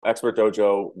Expert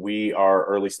Dojo, we are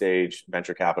early stage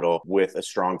venture capital with a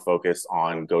strong focus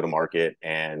on go to market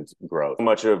and growth.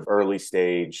 Much of early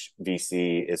stage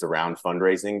VC is around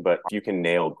fundraising, but if you can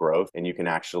nail growth and you can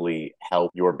actually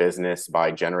help your business by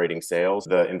generating sales,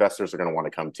 the investors are going to want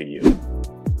to come to you.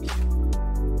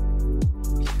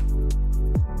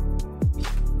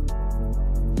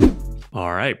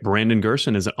 All right. Brandon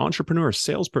Gerson is an entrepreneur,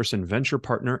 salesperson, venture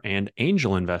partner, and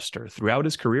angel investor. Throughout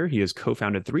his career, he has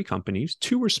co-founded 3 companies.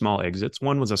 2 were small exits.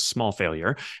 1 was a small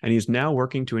failure. And he's now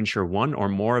working to ensure 1 or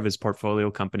more of his portfolio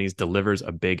companies delivers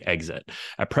a big exit.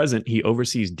 At present, he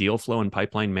oversees deal flow and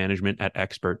pipeline management at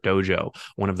Expert Dojo,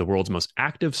 one of the world's most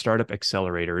active startup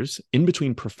accelerators. In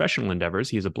between professional endeavors,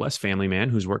 he is a blessed family man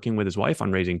who's working with his wife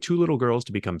on raising 2 little girls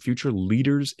to become future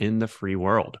leaders in the free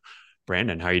world.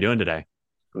 Brandon, how are you doing today?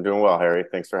 I'm doing well, Harry.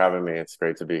 Thanks for having me. It's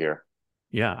great to be here.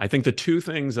 Yeah, I think the 2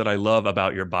 things that I love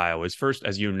about your bio is first,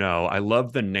 as you know, I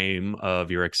love the name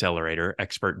of your accelerator,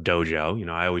 Expert Dojo.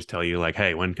 I always tell you like,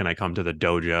 hey, when can I come to the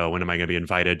dojo? When am I going to be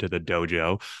invited to the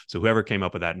dojo? So whoever came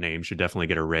up with that name should definitely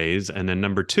get a raise. And then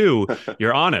number 2,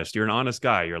 you're honest. You're an honest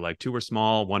guy. You're like 2 were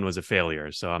small, 1 was a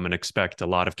failure. So I'm going to expect a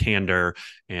lot of candor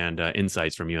and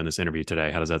insights from you in this interview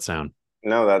today. How does that sound?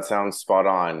 No, that sounds spot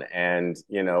on. And,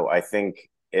 I think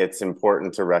it's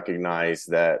important to recognize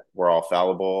that we're all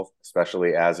fallible,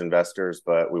 especially as investors,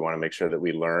 but we want to make sure that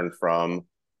we learn from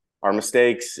our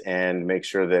mistakes and make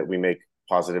sure that we make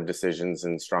positive decisions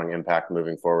and strong impact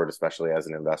moving forward, especially as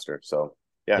an investor. So,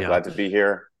 yeah, Yeah. glad to be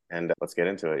here and let's get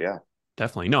into it. Yeah.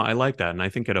 Definitely. No, I like that. And I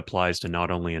think it applies to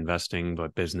not only investing,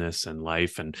 but business and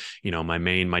life. And,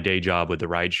 my day job with the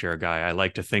rideshare guy, I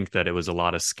like to think that it was a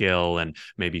lot of skill and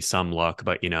maybe some luck.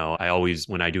 But, I always,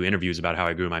 when I do interviews about how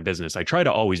I grew my business, I try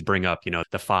to always bring up,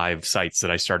 the 5 sites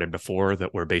that I started before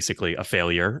that were basically a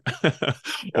failure Yep.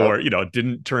 or,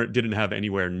 didn't have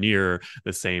anywhere near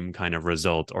the same kind of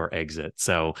result or exit.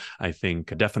 So I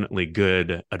think definitely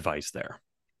good advice there.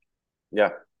 Yeah,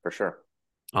 for sure.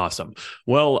 Awesome.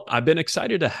 Well, I've been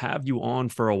excited to have you on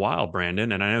for a while,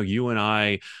 Brandon. And I know you and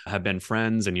I have been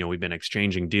friends and, we've been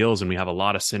exchanging deals and we have a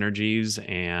lot of synergies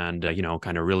and,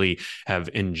 kind of really have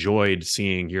enjoyed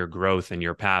seeing your growth and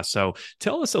your path. So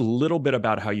tell us a little bit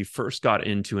about how you first got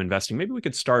into investing. Maybe we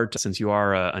could start, since you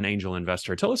are an angel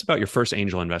investor, tell us about your first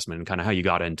angel investment and kind of how you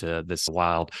got into this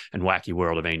wild and wacky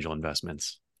world of angel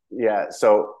investments. Yeah.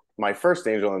 So my first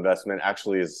angel investment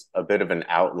actually is a bit of an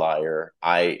outlier.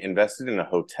 I invested in a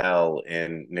hotel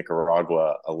in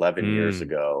Nicaragua 11 years Mm.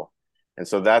 ago. And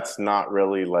so that's not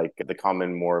really like the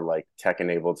common, more like tech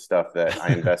enabled stuff that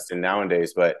I invest in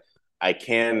nowadays. But I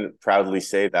can proudly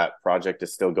say that project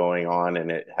is still going on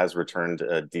and it has returned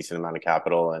a decent amount of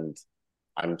capital. And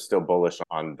I'm still bullish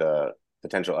on the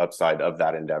potential upside of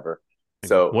that endeavor.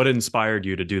 So, What inspired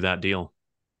you to do that deal?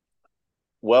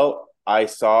 well, I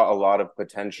saw a lot of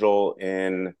potential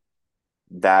in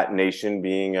that nation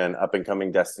being an up and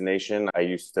coming destination. I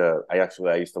used to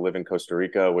live in Costa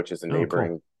Rica, which is a Oh, cool.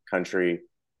 neighboring country.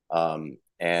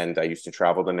 And I used to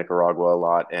travel to Nicaragua a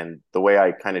lot. And the way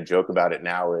I kind of joke about it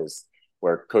now is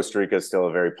where Costa Rica is still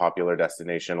a very popular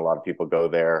destination. A lot of people go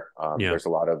there. Yeah. There's a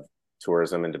lot of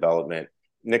tourism and development.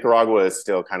 Nicaragua is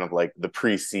still kind of like the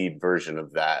pre-seed version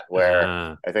of that,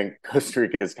 where I think Costa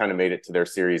Rica has kind of made it to their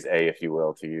Series A, if you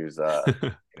will, to use a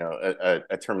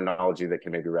terminology that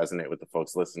can maybe resonate with the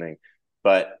folks listening.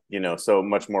 But so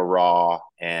much more raw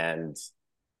and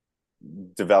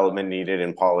development needed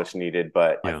and polish needed.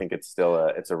 But I Yeah. think it's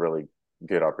a really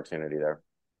good opportunity there.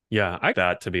 Yeah, I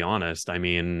that to be honest. I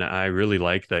mean, I really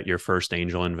like that your first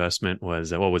angel investment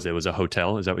was what was it? It was a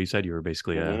hotel. Is that what you said? You were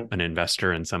basically Mm-hmm. an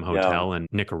investor in some Yeah, hotel in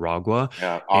Nicaragua.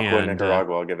 yeah. Aqua And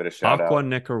Nicaragua. I'll give it a shout Aqua out.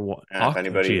 Nicaragua. Yeah, if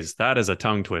anybody, Geez, that is a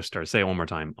tongue twister. Say it one more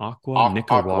time. Aqua Aqua,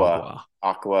 Nicaragua.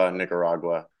 Aqua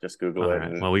Nicaragua. Just Google All it, right.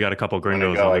 and Well, we got a couple when I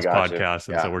gringos go, on I this got you. podcast,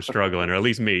 and so Yeah. we're struggling, or at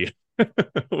least me,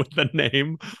 with the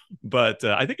name. But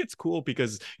I think it's cool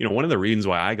because one of the reasons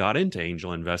why I got into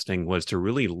angel investing was to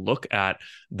really look at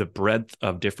the breadth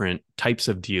of different types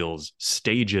of deals,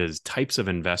 stages, types of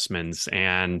investments,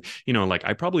 and like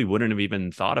I probably wouldn't have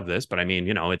even thought of this, but I mean,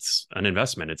 it's an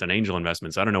investment, it's an angel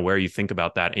investment. So I don't know where you think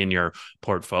about that in your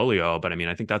portfolio, but I mean,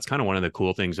 I think that's kind of one of the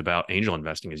cool things about angel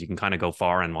investing is you can kind of go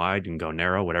far and wide and go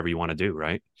narrow, whatever you want to do,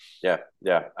 right? Yeah,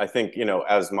 yeah. I think,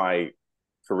 as my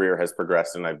career has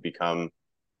progressed and I've become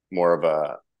more of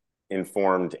a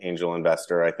informed angel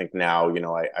investor, I think now,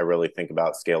 I really think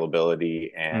about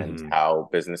scalability and Hmm. how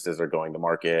businesses are going to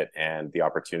market and the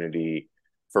opportunity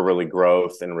for really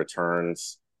growth and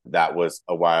returns. That was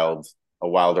a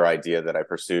wilder idea that I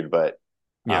pursued, but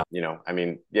Yeah. I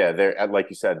mean, yeah, there, like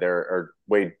you said, there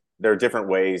are different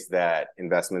ways that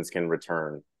investments can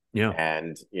return. Yeah.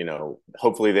 And,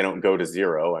 hopefully they don't go to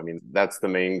zero. I mean, that's the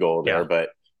main goal there, Yeah. but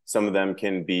some of them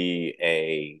can be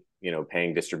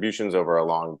paying distributions over a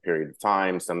long period of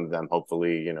time. Some of them,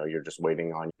 hopefully, you're just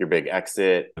waiting on your big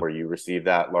exit where you receive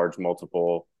that large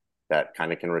multiple that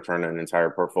kind of can return an entire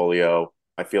portfolio.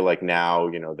 I feel like now,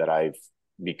 that I've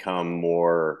become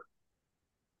more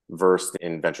versed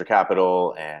in venture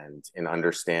capital and in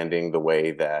understanding the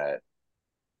way that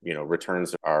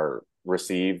returns are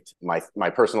received. My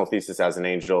personal thesis as an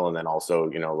angel, and then also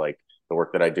like the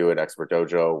work that I do at Expert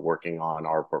Dojo, working on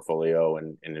our portfolio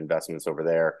and investments over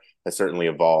there, has certainly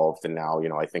evolved. And now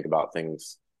I think about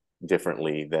things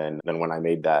differently than when I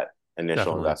made that initial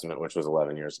Definitely. investment, which was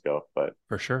 11 years ago. But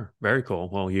For sure. Very cool.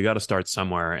 Well, you got to start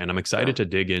somewhere. And I'm yeah, excited to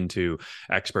dig into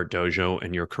Expert Dojo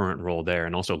and your current role there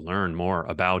and also learn more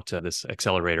about this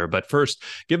accelerator. But first,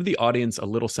 give the audience a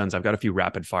little sense. I've got a few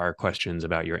rapid fire questions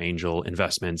about your angel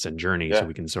investments and journey so yeah,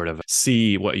 we can sort of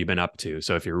see what you've been up to.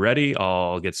 So if you're ready,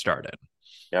 I'll get started.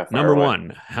 yeah, fire Number away.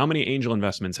 one, how many angel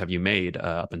investments have you made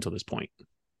up until this point?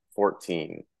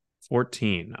 14.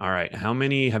 14. All right. How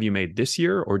many have you made this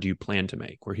year or do you plan to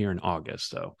make? We're here in August,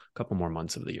 so a couple more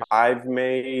months of the year. I've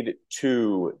made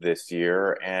two this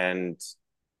year, and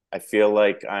I feel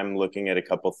like I'm looking at a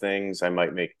couple things. I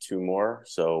might make two more,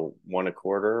 so one a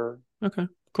quarter. Okay,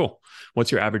 cool.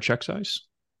 What's your average check size?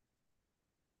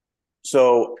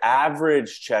 So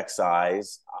average check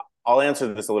size, I'll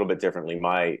answer this a little bit differently.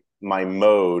 My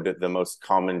mode, the most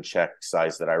common check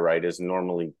size that I write is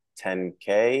normally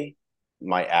 10K.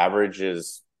 My average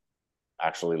is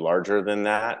actually larger than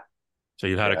that. So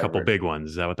you've had a Yeah, couple big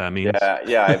ones. Is that what that means?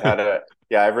 yeah,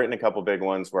 I've written a couple big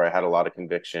ones where I had a lot of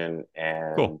conviction,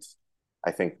 Cool. and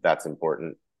I think that's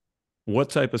important. What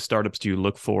type of startups do you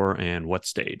look for and what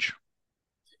stage?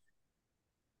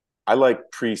 I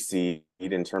like pre-seed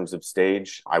in terms of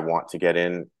stage. I want to get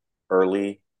in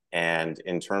early. And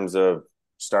in terms of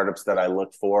startups that I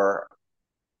look for,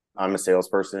 I'm a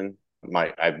salesperson.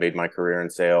 I've made my career in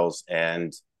sales,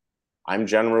 and I'm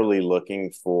generally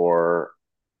looking for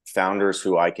founders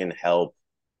who I can help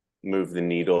move the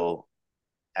needle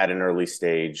at an early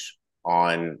stage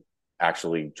on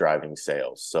actually driving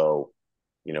sales. So,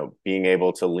 being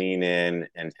able to lean in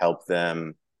and help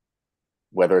them,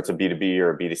 whether it's a B2B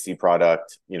or a B2C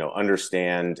product,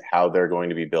 understand how they're going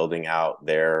to be building out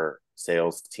their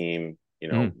sales team,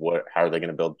 Mm, how are they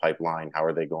going to build pipeline? How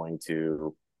are they going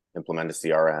to implement a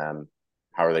CRM?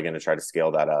 How are they going to try to scale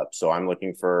that up? So I'm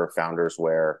looking for founders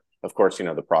where, of course,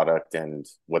 the product and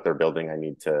what they're building, I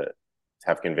need to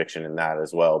have conviction in that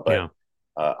as well. But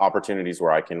yeah. opportunities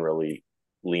where I can really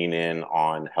lean in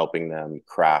on helping them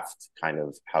craft kind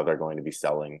of how they're going to be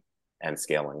selling and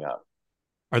scaling up.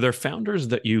 Are there founders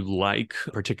that you like,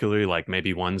 particularly like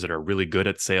maybe ones that are really good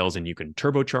at sales and you can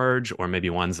turbocharge, or maybe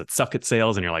ones that suck at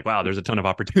sales and you're like, wow, there's a ton of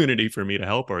opportunity for me to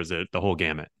help, or is it the whole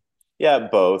gamut? Yeah,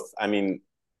 both. I mean,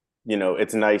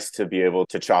 it's nice to be able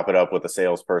to chop it up with a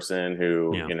salesperson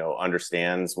who, Yeah.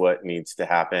 understands what needs to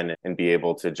happen and be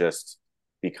able to just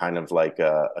be kind of like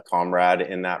a comrade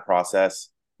in that process.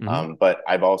 Hmm. But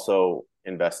I've also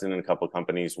invested in a couple of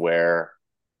companies where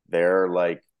they're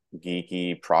like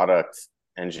geeky product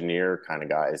engineer kind of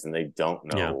guys, and they don't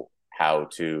Yeah. know how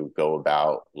to go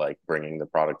about like bringing the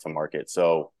product to market.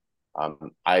 So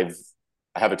I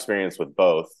have experience with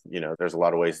both. There's a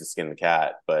lot of ways to skin the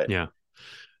cat, but Yeah.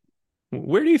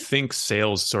 Where do you think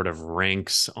sales sort of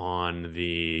ranks on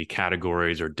the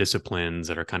categories or disciplines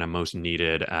that are kind of most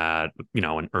needed at,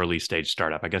 an early stage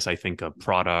startup? I guess I think of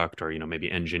product or, maybe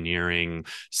engineering,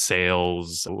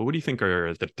 sales. What do you think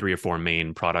are the three or four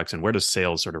main products and where does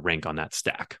sales sort of rank on that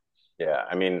stack? yeah,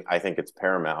 I mean, I think it's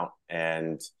paramount.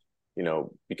 And,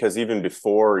 because even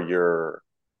before you're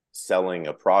selling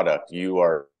a product, you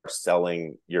are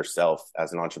selling yourself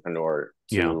as an entrepreneur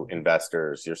Yeah. to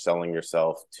investors. You're selling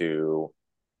yourself to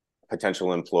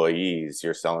potential employees.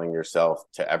 You're selling yourself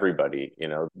to everybody,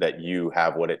 that you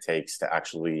have what it takes to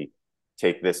actually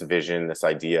take this vision, this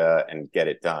idea, and get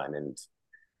it done. And,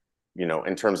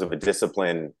 in terms of a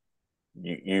discipline,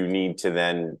 you need to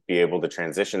then be able to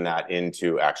transition that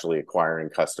into actually acquiring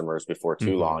customers before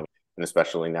too Hmm. long. And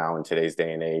especially now in today's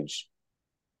day and age,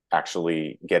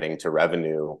 actually getting to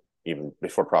revenue even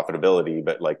before profitability,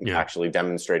 but like Yeah. actually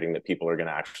demonstrating that people are going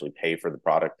to actually pay for the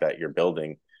product that you're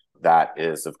building, that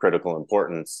is of critical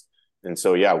importance. And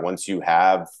so, yeah, once you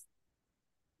have,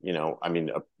 I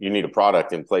mean, you need a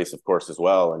product in place, of course, as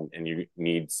well. And you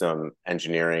need some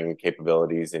engineering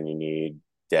capabilities and you need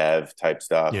dev type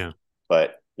stuff. Yeah.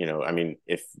 But, I mean,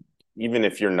 even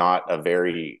if you're not a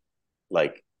very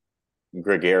like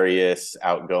gregarious,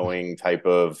 outgoing type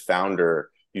of founder,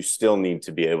 you still need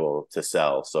to be able to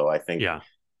sell. So I think Yeah.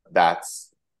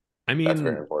 that's I very mean,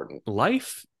 important.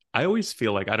 life, I always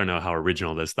feel like, I don't know how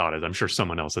original this thought is. I'm sure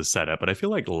someone else has said it, but I feel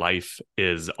like life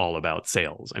is all about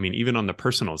sales. I mean, even on the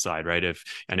personal side, right? If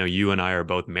I know you and I are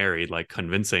both married, like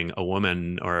convincing a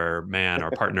woman or man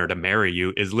or partner to marry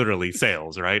you is literally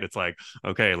sales, right? It's like,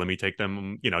 okay, let me take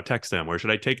them, text them. Where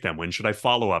should I take them? When should I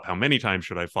follow up? How many times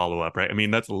should I follow up? Right. I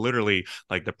mean, that's literally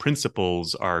like the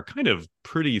principles are kind of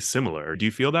pretty similar. Do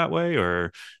you feel that way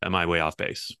or am I way off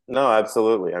base? No,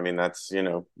 absolutely. I mean, that's,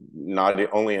 not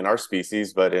only in our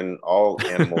species, but in all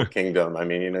animal kingdom. I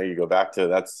mean, you go back to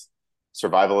that's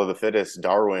survival of the fittest,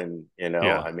 Darwin,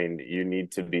 Yeah. I mean, you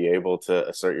need to be able to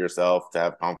assert yourself, to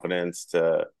have confidence,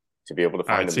 to be able to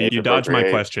All find right. a So mate you dodged my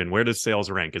appropriate. question. Where does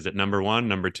sales rank? Is it number one,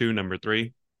 number two, number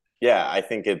three? Yeah, I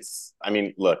think I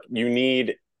mean, look, you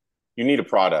need a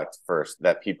product first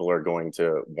that people are going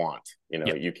to want.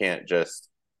 Yeah. You can't just,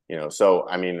 so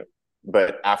I mean,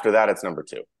 but after that it's number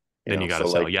two, Then you got to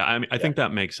so sell. like, Yeah, I mean, I yeah, think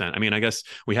that makes sense. I mean, I guess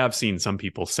we have seen some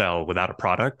people sell without a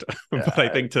product, but I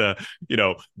yeah, think to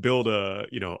build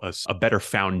a better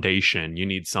foundation, you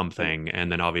need something,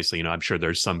 and then obviously, I'm sure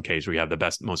there's some case where you have the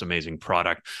best, most amazing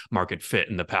product market fit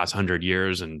in the past 100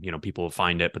 years, and people will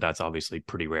find it, but that's obviously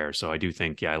pretty rare. So I do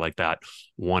think, yeah, I like that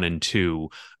one and two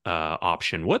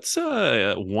option. What's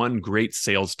one great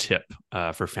sales tip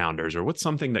for founders, or what's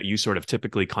something that you sort of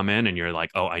typically come in and you're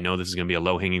like, oh, I know this is going to be a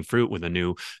low hanging fruit with a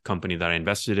new company that I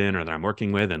invested in or that I'm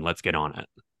working with, and let's get on it.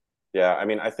 yeah. I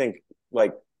mean, I think,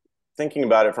 like, thinking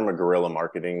about it from a guerrilla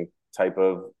marketing type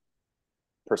of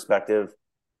perspective,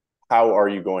 how are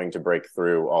you going to break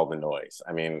through all the noise?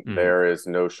 I mean, Mm, there is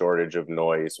no shortage of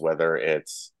noise, whether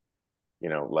it's,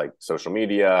 like social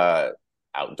media,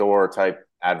 outdoor type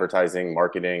advertising,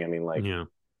 marketing. I mean, like, yeah.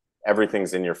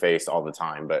 everything's in your face all the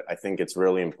time. But I think it's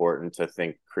really important to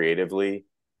think creatively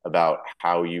about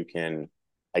how you can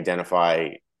identify,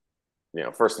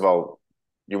 first of all,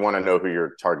 you want to know who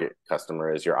your target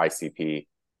customer is, your ICP,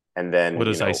 and What then,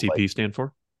 does like, ICP stand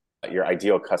for? your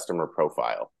ideal customer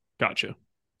profile. Gotcha.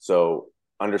 So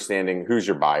understanding who's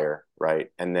your buyer, right?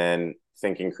 And then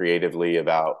thinking creatively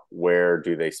about where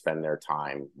do they spend their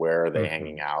time? Where are they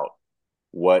hanging Mm-hmm. out?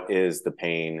 What is the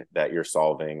pain that you're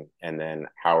solving? And then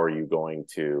how are you going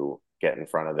to get in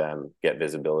front of them, get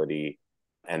visibility,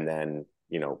 and then,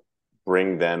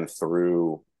 bring them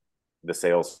through the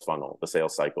sales funnel, the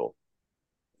sales cycle.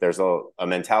 There's a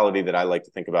mentality that I like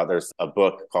to think about. There's a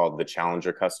book called The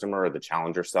Challenger Customer or The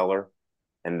Challenger Seller,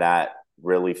 and that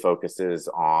really focuses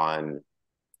on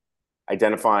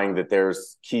identifying that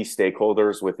there's key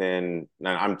stakeholders within, and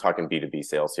I'm talking B2B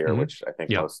sales here, Mm-hmm. which I think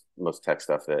Yeah. most tech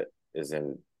stuff that is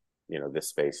in, this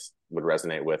space would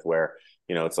resonate with, where,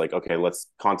 it's like, okay, let's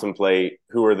contemplate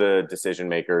who are the decision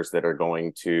makers that are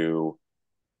going to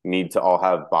need to all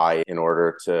have buy in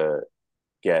order to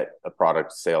get a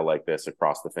product sale like this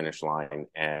across the finish line,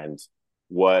 and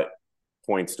what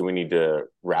points do we need to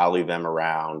rally them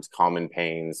around, common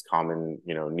pains, common,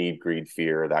 need, greed,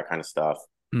 fear, that kind of stuff.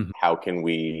 Mm-hmm. How can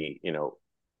we,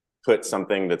 put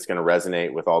something that's going to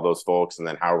resonate with all those folks, and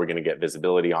then how are we going to get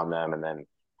visibility on them, and then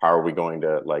how are we going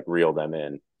to, like, reel them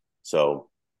in? So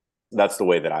that's the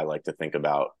way that I like to think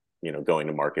about, going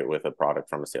to market with a product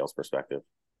from a sales perspective.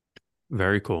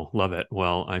 Very cool. Love it.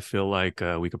 Well, I feel like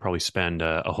we could probably spend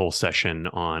a whole session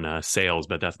on sales,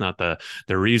 but that's not the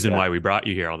reason Yeah, why we brought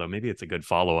you here. Although maybe it's a good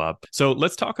follow up. So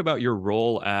let's talk about your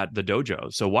role at the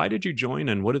dojo. So why did you join,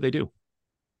 and what do they do?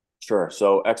 sure.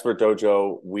 So Expert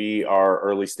Dojo, we are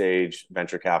early stage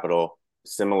venture capital,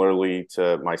 similarly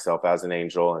to myself as an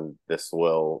angel, and this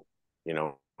will,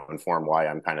 inform why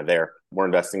I'm kind of there. We're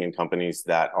investing in companies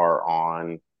that are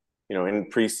on, in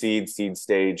pre-seed, seed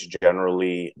stage,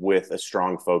 generally with a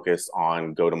strong focus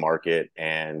on go-to-market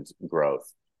and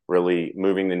growth, really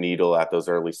moving the needle at those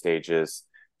early stages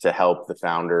to help the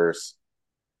founders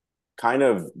kind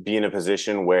of be in a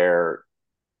position where,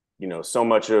 so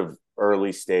much of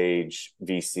early stage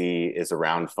VC is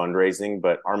around fundraising,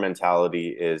 but our mentality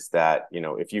is that,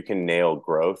 if you can nail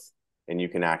growth and you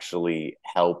can actually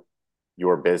help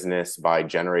your business by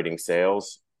generating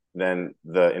sales, then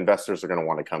the investors are going to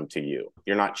want to come to you.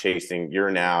 You're not chasing, you're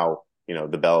now,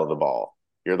 the belle of the ball.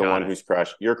 You're the Got one it.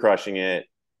 you're crushing it.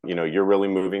 You're really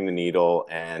moving the needle,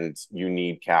 and you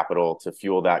need capital to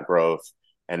fuel that growth.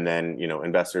 And then,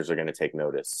 investors are going to take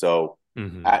notice. So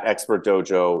Hmm. at Expert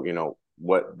Dojo,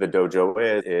 what the dojo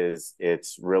is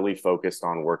it's really focused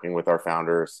on working with our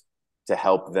founders to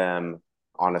help them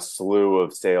on a slew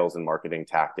of sales and marketing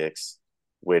tactics,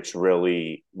 which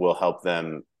really will help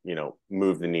them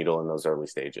move the needle in those early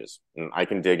stages. And I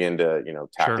can dig into, Sure.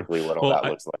 tactically what all Well, that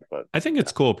looks like. But I think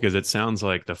it's yeah, cool because it sounds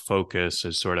like the focus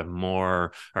is sort of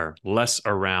more or less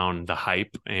around the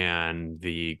hype and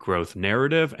the growth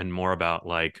narrative and more about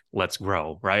like, let's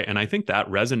grow. Right. And I think that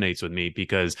resonates with me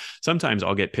because sometimes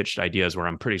I'll get pitched ideas where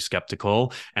I'm pretty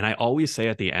skeptical. And I always say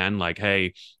at the end, like,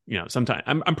 hey, sometimes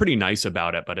I'm pretty nice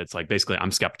about it, but it's like basically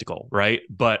I'm skeptical. Right.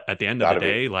 But at the end of the gotta be.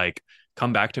 day, like,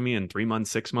 come back to me in 3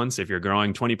 months, 6 months. If you're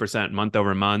growing 20% month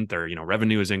over month or,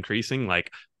 revenue is increasing,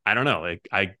 like, I don't know. Like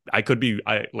I could be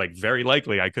like very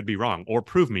likely I could be wrong or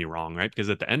prove me wrong, right? Because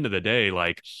at the end of the day,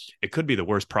 like it could be the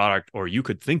worst product, or you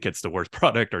could think it's the worst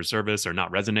product or service or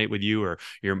not resonate with you, or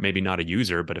you're maybe not a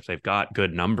user. But if they've got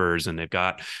good numbers and they've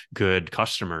got good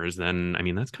customers, then I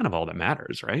mean that's kind of all that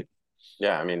matters, right?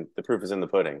 Yeah, I mean, the proof is in the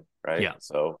pudding, right? Yeah.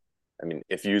 So, I mean,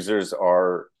 if users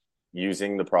are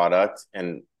using the product,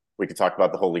 and we could talk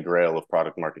about the holy grail of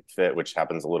product market fit, which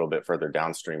happens a little bit further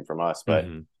downstream from us, but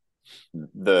Mm-hmm.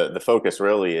 the focus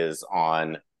really is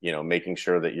on, making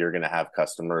sure that you're going to have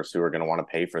customers who are going to want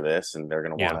to pay for this, and they're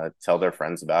going to want Yeah. to tell their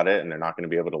friends about it, and they're not going to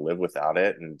be able to live without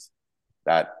it. And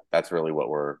that's really what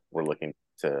we're looking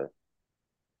to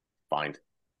find.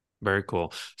 Very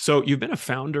cool. So you've been a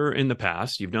founder in the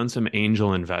past, you've done some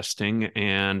angel investing,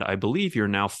 and I believe you're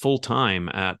now full time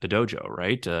at the dojo,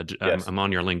 right? Yes. I'm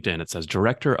on your LinkedIn. It says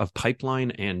Director of Pipeline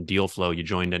and Deal Flow. You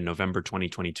joined in November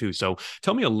 2022. So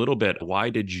tell me a little bit. Why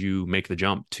did you make the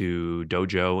jump to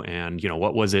dojo, and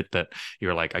what was it that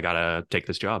you're like, I gotta take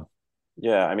this job?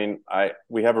 Yeah, I mean,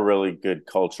 we have a really good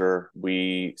culture.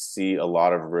 We see a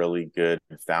lot of really good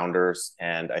founders,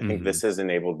 and I think Mm-hmm. this has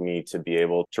enabled me to be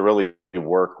able to really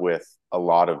work with a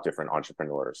lot of different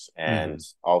entrepreneurs and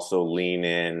Mm-hmm. also lean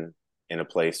in a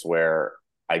place where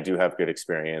I do have good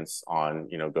experience on,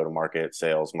 go to market,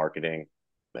 sales, marketing.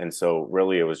 And so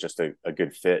really it was just a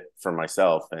good fit for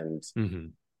myself. And,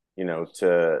 Mm-hmm.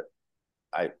 to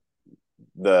I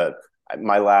the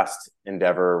my last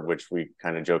endeavor, which we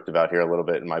kind of joked about here a little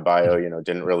bit in my bio,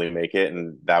 didn't really make it,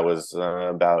 and that was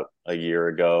about a year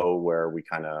ago where we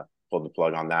kind of pulled the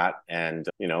plug on that, and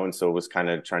so it was kind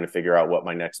of trying to figure out what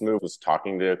my next move was.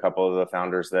 Talking to a couple of the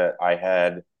founders that I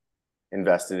had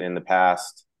invested in the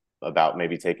past about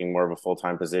maybe taking more of a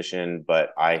full-time position,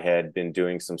 but I had been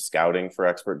doing some scouting for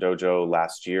Expert Dojo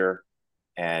last year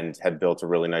and had built a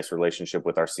really nice relationship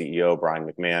with our CEO, Brian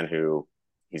McMahon, who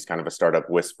he's kind of a startup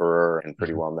whisperer and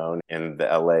pretty well known in the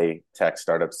LA tech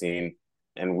startup scene.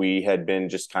 And we had been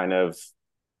just kind of,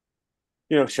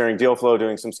 sharing deal flow,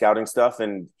 doing some scouting stuff.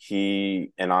 And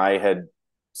he and I had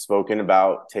spoken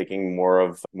about taking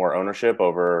more ownership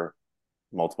over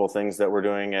multiple things that we're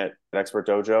doing at Expert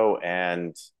Dojo.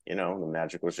 And, the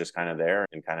magic was just kind of there,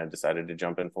 and kind of decided to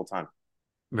jump in full time.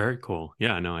 Very cool.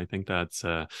 Yeah, no, I think that's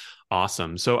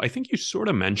awesome. So I think you sort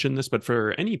of mentioned this, but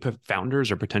for any founders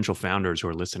or potential founders who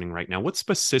are listening right now, what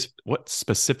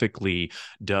specifically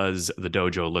does the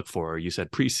dojo look for? You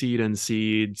said pre-seed and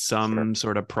seed, Sure. some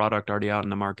sort of product already out in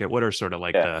the market. What are sort of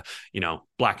like Yeah. the,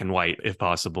 black and white, if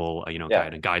possible, Yeah.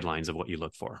 kind of guidelines of what you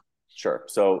look for? Sure.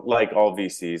 So, like all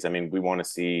VCs, I mean, we want to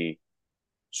see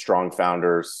strong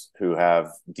founders who have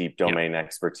deep Yeah. domain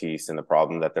expertise in the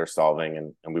problem that they're solving,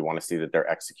 and we want to see that they're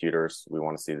executors. We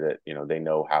want to see that they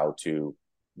know how to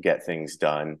get things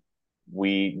done.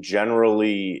 We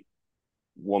generally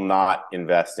will not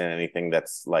invest in anything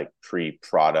that's like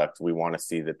pre-product. We want to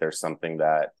see that there's something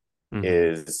that Mm-hmm.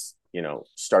 is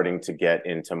starting to get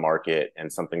into market, and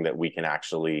something that we can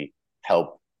actually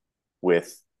help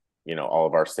with all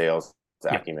of our sales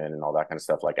Yeah. acumen and all that kind of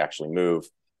stuff, like actually move.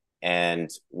 And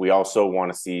we also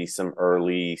want to see some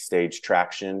early stage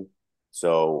traction.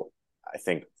 So I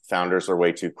think founders are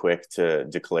way too quick to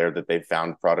declare that they've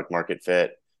found product market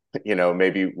fit.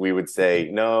 Maybe we would say,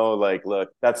 no, like, look,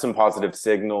 that's some positive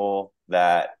signal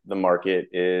that the market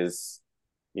is,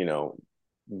 you know,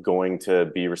 going to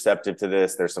be receptive to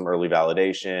this. There's some early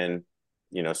validation,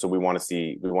 so we want to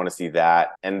see that.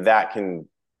 And that can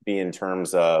be in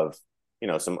terms of,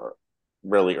 some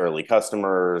really early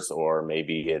customers, or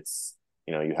maybe it's,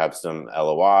 you have some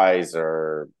LOIs,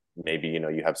 or maybe,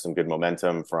 you have some good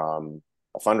momentum from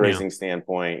a Yeah. fundraising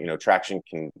standpoint. Traction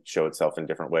can show itself in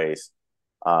different ways.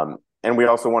 And we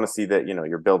also want to see that,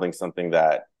 you're building something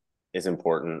that is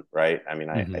important, right? I mean,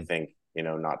 I Mm-hmm. think,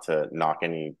 not to knock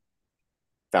any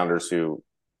founders who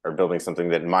are building something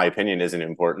that in my opinion isn't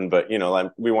important, but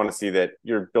like, we want to see that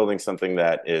you're building something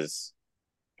that is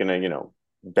gonna,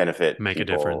 benefit Make a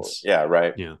people. difference. Yeah,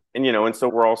 right. Yeah. And so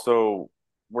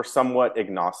we're somewhat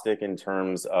agnostic in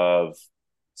terms of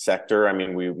sector. I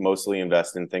mean, we mostly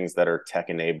invest in things that are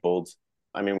tech enabled.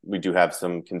 I mean, we do have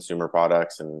some consumer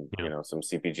products and, Yeah. some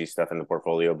CPG stuff in the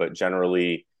portfolio, but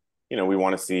generally, we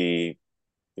want to see,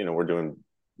 we're doing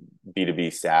B2B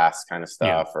SaaS kind of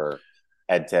Yeah. stuff, or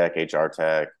ed tech, HR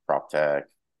tech, prop tech.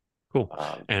 Cool.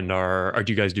 Um, And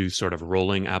do you guys do sort of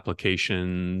rolling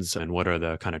applications, and what are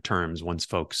the kind of terms once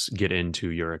folks get into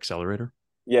your accelerator?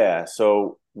 yeah.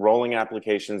 So rolling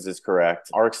applications is correct.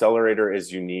 Our accelerator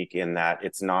is unique in that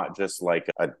it's not just like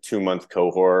a 2 month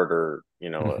cohort, or,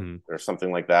 Hmm. or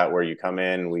something like that, where you come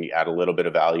in, we add a little bit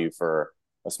of value for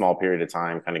a small period of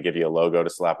time, kind of give you a logo to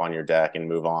slap on your deck and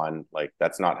move on. Like,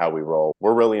 that's not how we roll.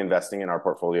 We're really investing in our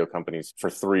portfolio companies for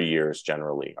 3 years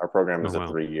generally. Our program Oh, is a wow.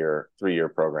 three year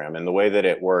program. And the way that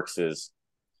it works is,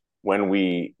 when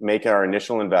we make our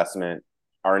initial investment,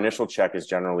 our initial check is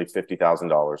generally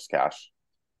 $50,000 cash.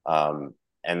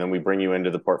 And then we bring you into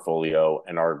the portfolio,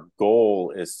 and our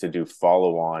goal is to do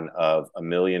follow on of $1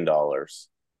 million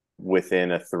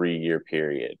within a 3 year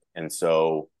period. And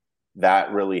so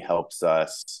that really helps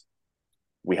us.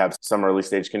 We have some early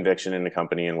stage conviction in the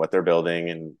company and what they're building,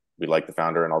 and we like the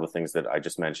founder and all the things that I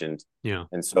just mentioned. Yeah.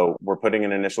 And so we're putting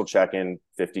an initial check in,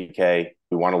 50K.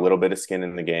 We want a little bit of skin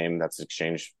in the game. That's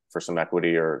exchanged for some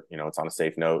equity, or, it's on a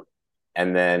safe note.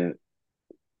 And then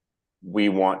we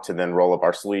want to then roll up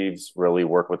our sleeves, really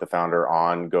work with the founder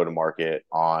on go to market,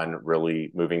 on really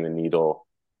moving the needle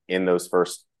in those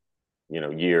first,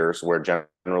 years, where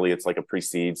generally it's like a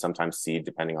pre-seed, sometimes seed,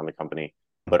 depending on the company.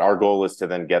 But our goal is to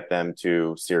then get them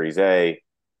to Series A,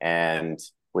 and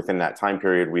within that time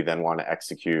period, we then want to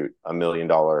execute $1 million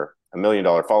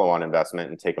follow-on investment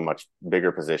and take a much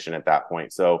bigger position at that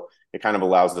point. So it kind of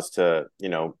allows us to,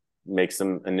 make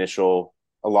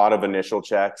a lot of initial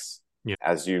checks. Yeah.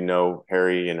 As you know,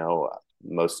 Harry,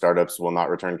 most startups will not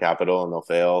return capital and they'll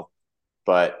fail.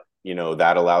 But,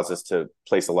 that allows us to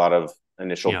place a lot of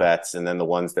initial Yeah. bets. And then the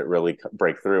ones that really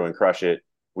break through and crush it,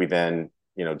 we then,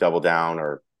 double down,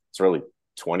 or it's really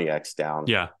 20x down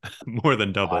Yeah. More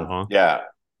than double, on, huh?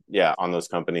 yeah, on those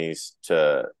companies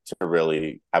to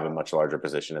really have a much larger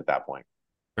position at that point.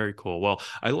 Very cool. Well,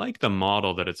 I like the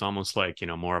model that it's almost like,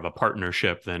 more of a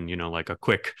partnership than, like a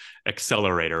quick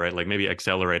accelerator, right? Like maybe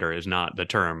accelerator is not the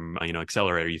term,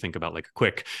 accelerator, you think about like a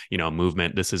quick,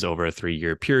 movement. This is over a 3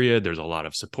 year period. There's a lot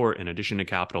of support in addition to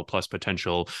capital plus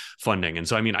potential funding. And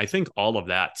so, I mean, I think all of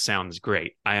that sounds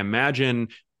great. I imagine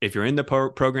if you're in the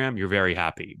program, you're very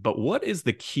happy. But what is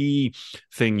the key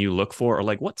thing you look for, or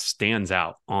like what stands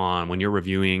out on when you're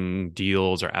reviewing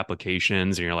deals or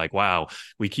applications and you're like, wow,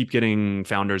 we keep getting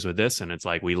founders with this, and it's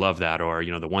like, we love that. Or,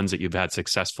 the ones that you've had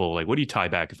successful, like, what do you tie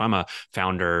back? If I'm a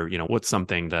founder, what's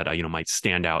something that, might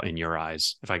stand out in your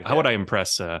eyes? How would Yeah. I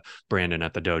impress Brandon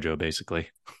at the dojo, basically?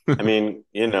 I mean,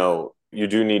 you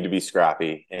do need to be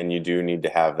scrappy, and you do need to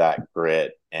have that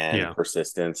grit and Yeah.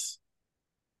 persistence.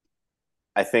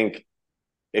 I think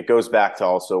it goes back to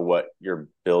also what you're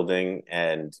building,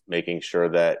 and making sure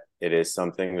that it is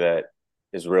something that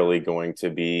is really going to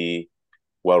be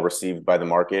well received by the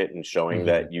market, and showing Hmm.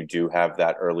 that you do have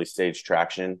that early stage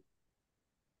traction.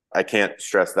 I can't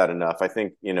stress that enough. I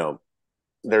think,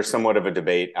 there's somewhat of a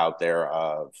debate out there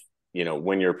of,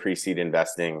 when you're pre-seed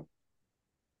investing,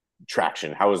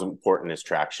 traction. How is important is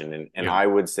traction? And Yeah. I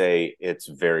would say it's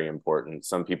very important.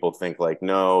 Some people think like,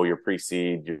 no, you're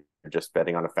pre-seed, you're just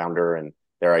betting on a founder and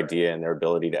their idea and their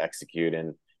ability to execute.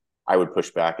 And I would push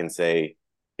back and say,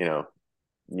 you know,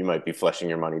 you might be flushing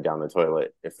your money down the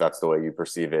toilet if that's the way you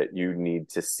perceive it. You need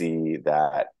to see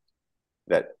that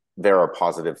there are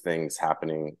positive things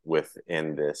happening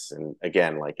within this. And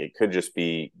again, like, it could just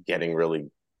be getting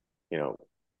really,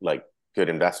 like, good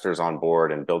investors on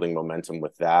board and building momentum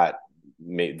with that.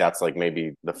 That's like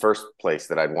maybe the first place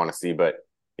that I'd want to see. But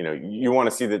you want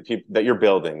to see that people that you're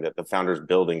building, that the founders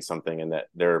building something, and that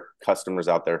there are customers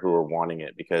out there who are wanting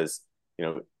it. Because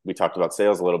we talked about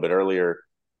sales a little bit earlier.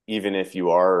 Even if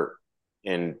you are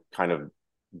in kind of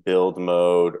build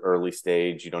mode, early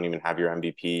stage, you don't even have your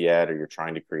MVP yet, or you're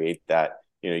trying to create that,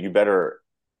 you better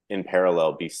in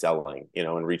parallel be selling,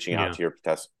 and reaching out Yeah. to your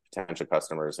potential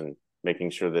customers, and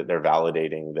making sure that they're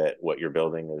validating that what you're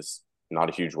building is not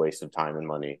a huge waste of time and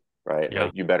money, right? Yeah.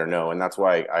 Like, you better know. And that's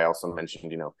why I also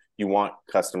mentioned, you want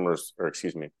customers, or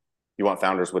excuse me, you want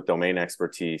founders with domain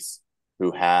expertise,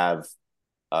 who have,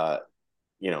 uh,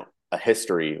 a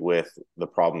history with the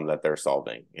problem that they're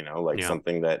solving, like Yeah.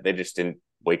 something that they just didn't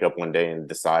wake up one day and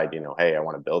decide, hey, I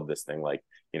want to build this thing. Like,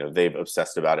 they've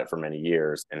obsessed about it for many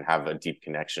years, and have a deep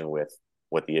connection with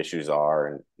what the issues are,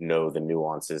 and know the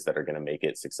nuances that are going to make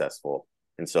it successful.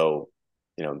 And so,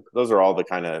 those are all the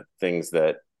kind of things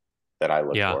that I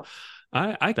look Yeah. for.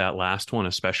 I that last one,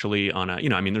 especially on a,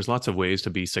 I mean, there's lots of ways to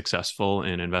be successful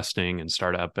in investing and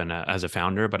startup and as a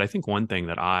founder. But I think one thing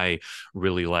that I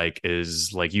really like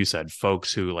is, like you said,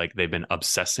 folks who like they've been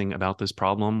obsessing about this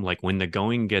problem. Like when the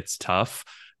going gets tough,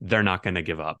 they're not going to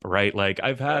give up, right? Like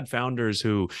I've had founders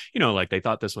who, like they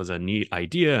thought this was a neat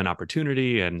idea, an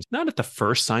opportunity, and not at the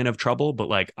first sign of trouble, but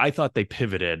like I thought they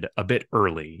pivoted a bit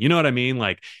early. You know what I mean?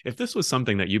 Like if this was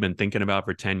something that you've been thinking about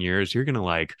for 10 years, you're going to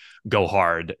like go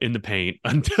hard in the paint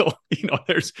until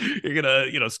you're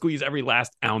gonna squeeze every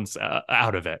last ounce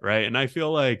out of it, right? And I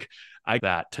feel like I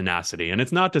that tenacity. And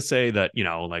it's not to say that,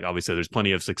 like obviously there's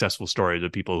plenty of successful stories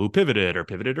of people who pivoted or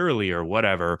pivoted early or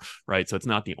whatever, right? So it's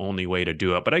not the only way to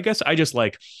do it. But I guess I just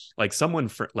like someone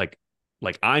for like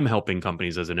I'm helping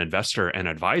companies as an investor and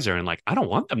advisor, and like I don't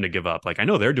want them to give up. Like I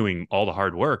know they're doing all the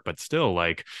hard work, but still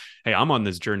like, hey, I'm on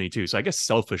this journey too. So I guess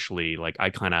selfishly, like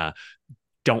I kind of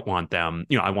don't want them,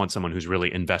 I want someone who's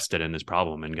really invested in this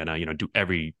problem and gonna, do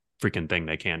every freaking thing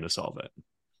they can to solve it.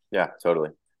 Yeah, totally.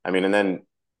 I mean, and then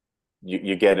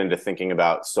you get into thinking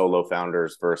about solo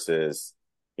founders versus,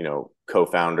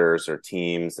 co-founders or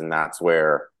teams. And that's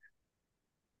where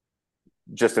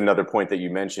just another point that you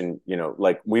mentioned,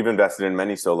 like we've invested in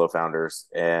many solo founders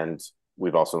and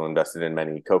we've also invested in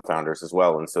many co-founders as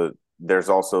well. And so there's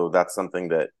also, that's something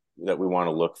that we want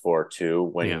to look for too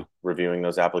when reviewing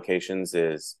those applications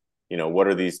is, what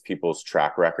are these people's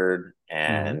track record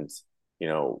and,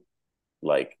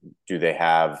 like, do they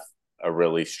have a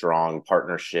really strong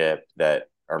partnership that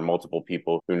are multiple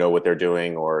people who know what they're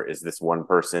doing? Or is this one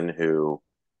person who,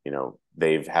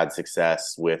 they've had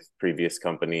success with previous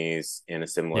companies in a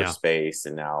similar space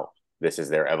and now this is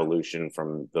their evolution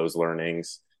from those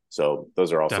learnings. So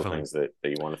those are also things that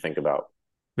you want to think about.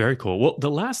 Very cool. Well,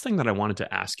 the last thing that I wanted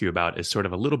to ask you about is sort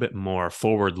of a little bit more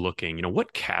forward looking.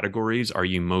 What categories are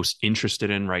you most interested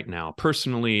in right now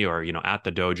personally or, at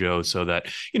the dojo so that,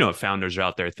 if founders are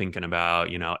out there thinking about,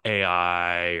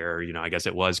 AI or, I guess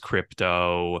it was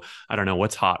crypto. I don't know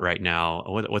what's hot right now,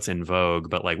 what's in vogue,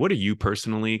 but like, what are you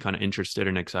personally kind of interested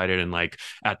and excited in like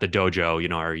at the dojo,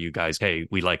 are you guys, hey,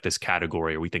 we like this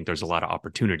category or we think there's a lot of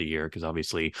opportunity here? Because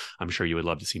obviously I'm sure you would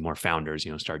love to see more founders,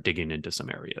 start digging into some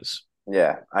areas.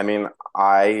 Yeah, I mean,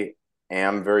 I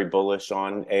am very bullish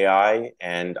on AI,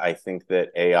 and I think that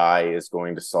AI is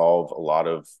going to solve a lot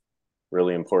of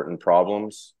really important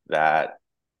problems that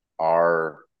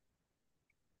are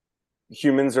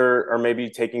humans are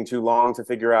maybe taking too long to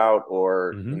figure out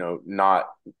or not,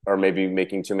 or maybe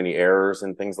making too many errors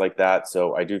and things like that.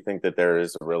 So I do think that there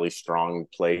is a really strong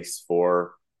place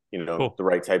for the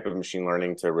right type of machine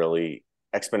learning to really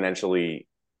exponentially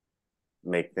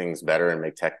make things better and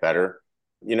make tech better.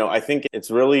 I think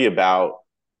it's really about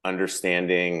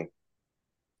understanding,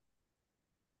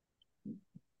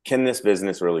 can this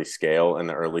business really scale in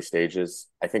the early stages?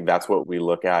 I think that's what we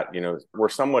look at. We're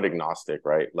somewhat agnostic,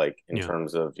 right? Like in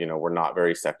terms of, we're not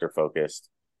very sector focused,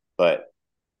 but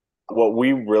what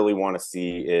we really want to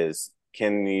see is,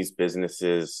 can these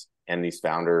businesses and these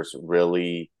founders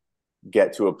really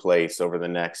get to a place over the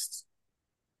next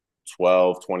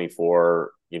 12,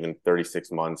 24, even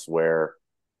 36 months where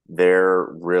they're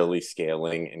really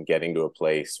scaling and getting to a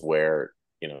place where,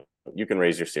 you can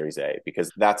raise your Series A,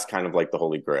 because that's kind of like the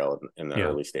holy grail in the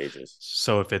early stages.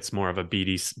 So if it's more of a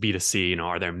B2C,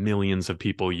 are there millions of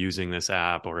people using this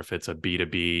app? Or if it's a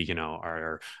B2B,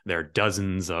 are there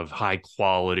dozens of high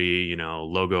quality,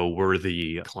 logo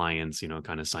worthy clients,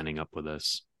 kind of signing up with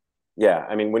this? Yeah.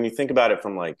 I mean, when you think about it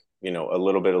from like, a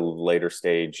little bit of later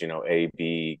stage, A,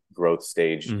 B growth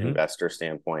stage investor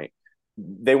standpoint,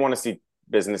 they want to see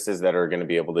businesses that are going to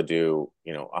be able to do,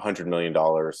 $100 million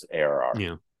ARR.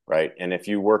 Yeah. Right. And if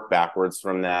you work backwards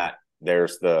from that,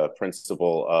 there's the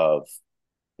principle of,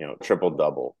 triple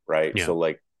double. Right. Yeah. So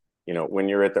like, when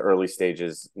you're at the early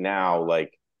stages now,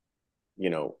 like,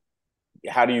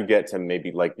 how do you get to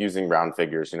maybe like using round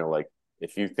figures, like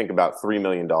if you think about $3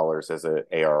 million as a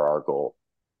ARR goal,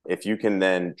 if you can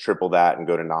then triple that and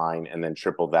go to 9 and then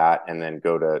triple that and then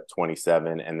go to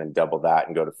 27 and then double that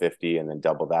and go to 50 and then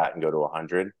double that and go to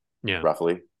 100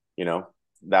 roughly,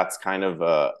 that's kind of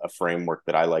a framework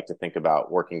that I like to think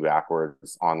about working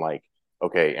backwards on, like,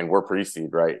 okay, and we're pre-seed,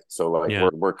 right? So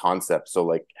like we're concept. So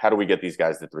like, how do we get these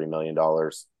guys to $3 million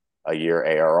a year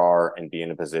ARR and be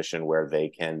in a position where they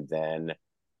can then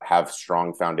have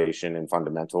strong foundation and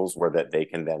fundamentals where that they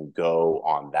can then go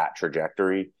on that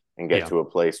trajectory and get to a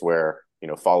place where,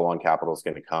 follow-on capital is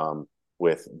going to come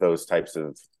with those types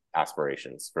of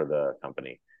aspirations for the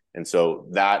company. And so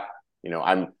that,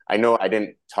 I know I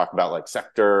didn't talk about like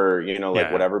sector,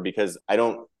 whatever, because I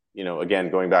don't, again,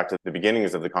 going back to the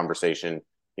beginnings of the conversation,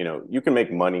 you can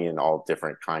make money in all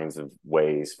different kinds of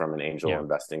ways from an angel Yeah.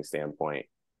 investing standpoint.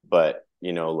 But,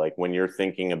 like when you're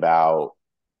thinking about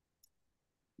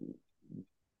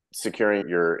securing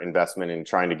your investment and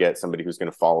trying to get somebody who's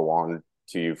going to follow on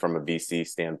to you from a VC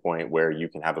standpoint where you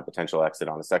can have a potential exit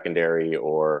on a secondary,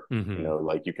 or,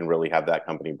 like you can really have that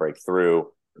company break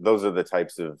through. Those are the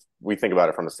types of, we think about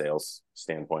it from a sales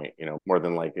standpoint, more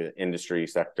than like an industry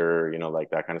sector, like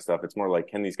that kind of stuff. It's more like,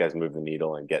 can these guys move the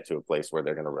needle and get to a place where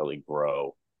they're going to really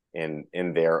grow in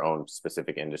their own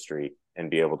specific industry and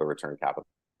be able to return capital?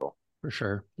 For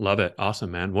sure. Love it. Awesome,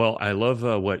 man. Well, I love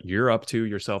what you're up to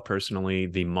yourself personally,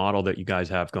 the model that you guys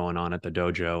have going on at the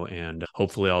dojo. And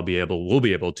hopefully we'll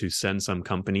be able to send some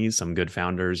companies, some good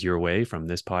founders your way from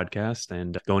this podcast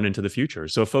and going into the future.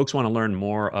 So if folks want to learn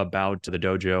more about the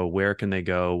dojo, where can they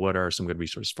go? What are some good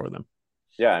resources for them?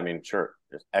 Yeah, I mean, sure.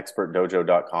 Just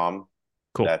expertdojo.com.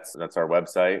 Cool. That's our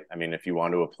website. I mean, if you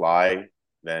want to apply,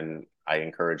 then I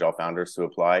encourage all founders to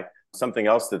apply. Something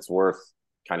else that's worth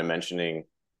kind of mentioning,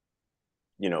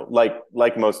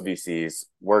 like most VCs,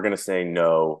 we're going to say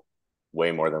no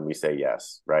way more than we say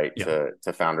yes, right? Yeah.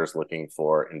 To founders looking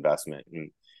for investment.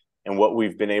 And what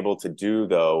we've been able to do,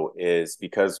 though, is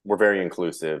because we're very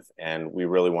inclusive and we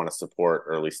really want to support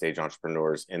early stage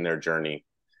entrepreneurs in their journey.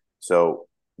 So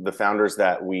the founders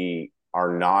that we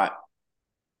are not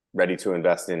ready to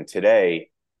invest in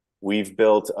today, we've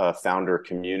built a founder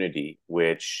community,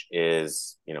 which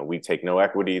is, we take no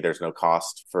equity. There's no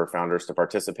cost for founders to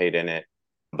participate in it.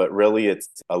 But really, it's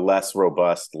a less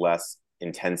robust, less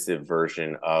intensive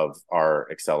version of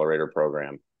our accelerator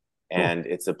program. And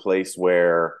it's a place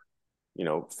where,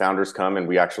 founders come, and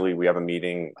we have a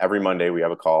meeting every Monday. We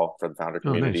have a call for the founder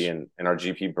community. Oh, nice. And our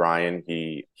GP, Brian,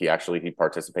 he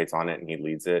participates on it and he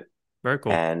leads it. Very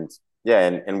cool. And yeah,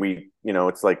 and we,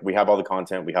 it's like we have all the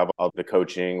content, we have all the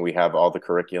coaching, we have all the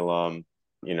curriculum,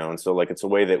 and so like it's a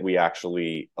way that we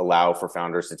actually allow for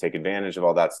founders to take advantage of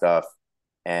all that stuff.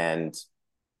 And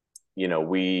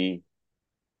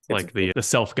like the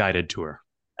self-guided tour.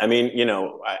 I mean,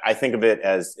 I think of it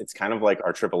as it's kind of like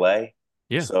our AAA.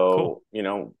 Yeah. So,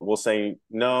 cool. We'll say,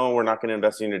 no, we're not going to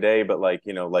invest in you today. But like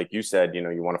you said,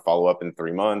 you want to follow up in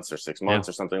 3 months or 6 months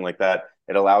or something like that.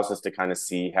 It allows us to kind of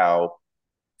see how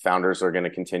founders are going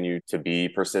to continue to be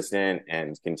persistent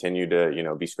and continue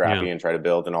to, be scrappy and try to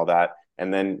build and all that.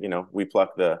 And then,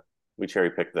 we cherry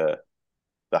pick the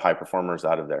high performers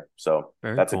out of there. So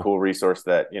that's a cool resource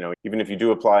that, even if you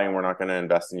do apply and we're not going to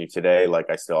invest in you today, like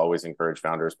I still always encourage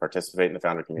founders participate in the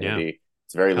founder community. Yeah.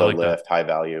 It's very low lift, high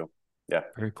value. Yeah.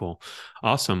 Very cool.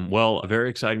 Awesome. Well, very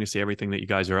exciting to see everything that you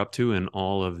guys are up to and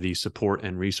all of the support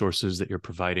and resources that you're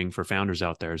providing for founders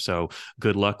out there. So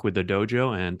good luck with the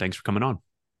dojo and thanks for coming on.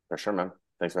 For sure, man.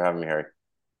 Thanks for having me, Harry.